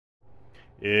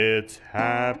It's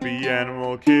Happy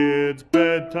Animal Kids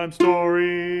Bedtime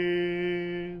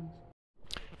Stories.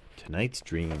 Tonight's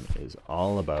dream is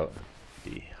all about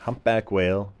the humpback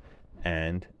whale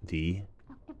and the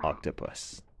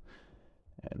octopus.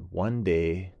 And one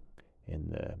day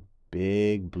in the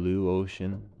big blue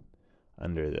ocean,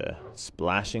 under the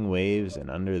splashing waves and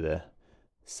under the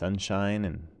sunshine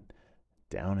and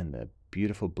down in the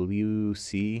beautiful blue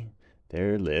sea,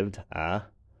 there lived a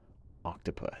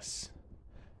octopus.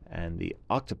 And the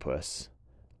octopus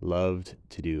loved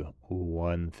to do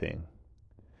one thing.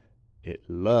 It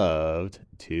loved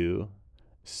to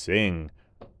sing.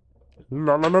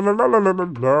 La la la la la la la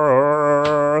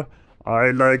la.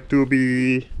 I like to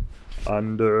be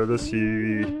under the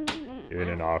sea in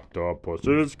an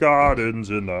octopus's gardens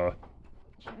in the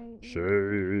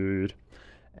shade.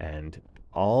 And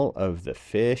all of the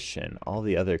fish and all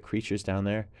the other creatures down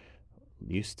there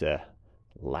used to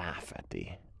laugh at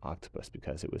the octopus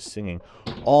because it was singing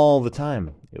all the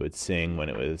time. It would sing when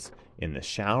it was in the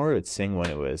shower. It would sing when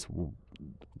it was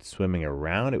swimming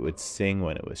around. It would sing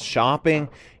when it was shopping.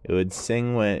 It would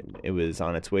sing when it was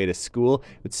on its way to school.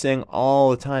 It would sing all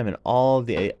the time, and all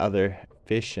the other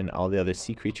fish and all the other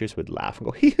sea creatures would laugh and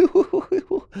go,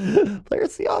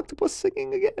 there's the octopus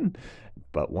singing again.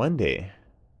 But one day,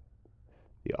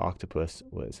 the octopus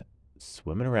was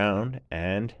swimming around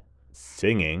and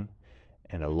singing,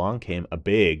 and along came a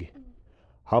big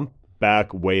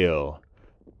humpback whale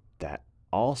that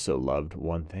also loved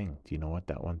one thing. Do you know what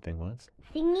that one thing was?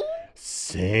 Singing?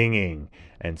 Singing.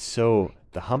 And so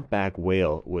the humpback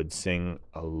whale would sing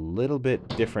a little bit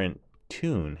different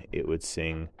tune. It would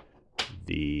sing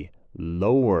the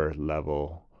lower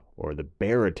level or the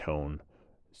baritone.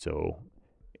 So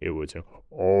it would sing,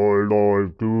 I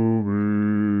like to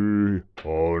be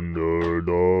under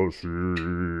the sea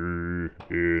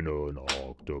in an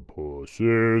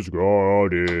octopus's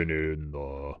garden in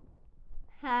the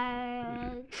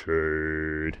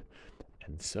shade.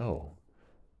 And so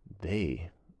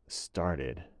they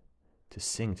started to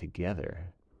sing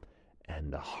together,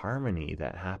 and the harmony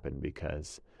that happened,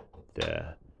 because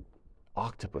the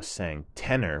octopus sang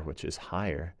tenor, which is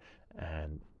higher,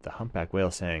 and the humpback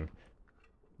whale sang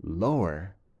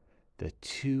lower, the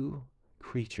two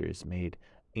creatures made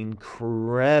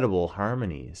incredible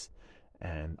harmonies.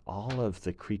 And all of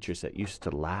the creatures that used to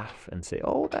laugh and say,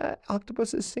 oh, that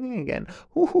octopus is singing again,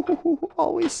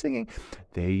 always singing,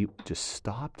 they just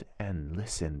stopped and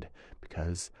listened,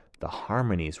 because the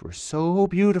harmonies were so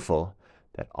beautiful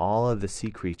that all of the sea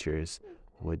creatures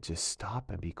would just stop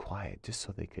and be quiet, just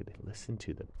so they could listen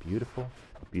to the beautiful,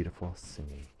 beautiful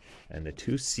singing. And the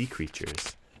two sea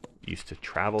creatures used to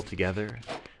travel together,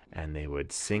 and they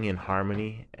would sing in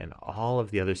harmony, and all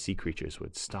of the other sea creatures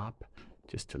would stop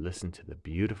just to listen to the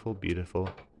beautiful, beautiful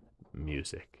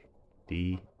music.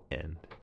 The end.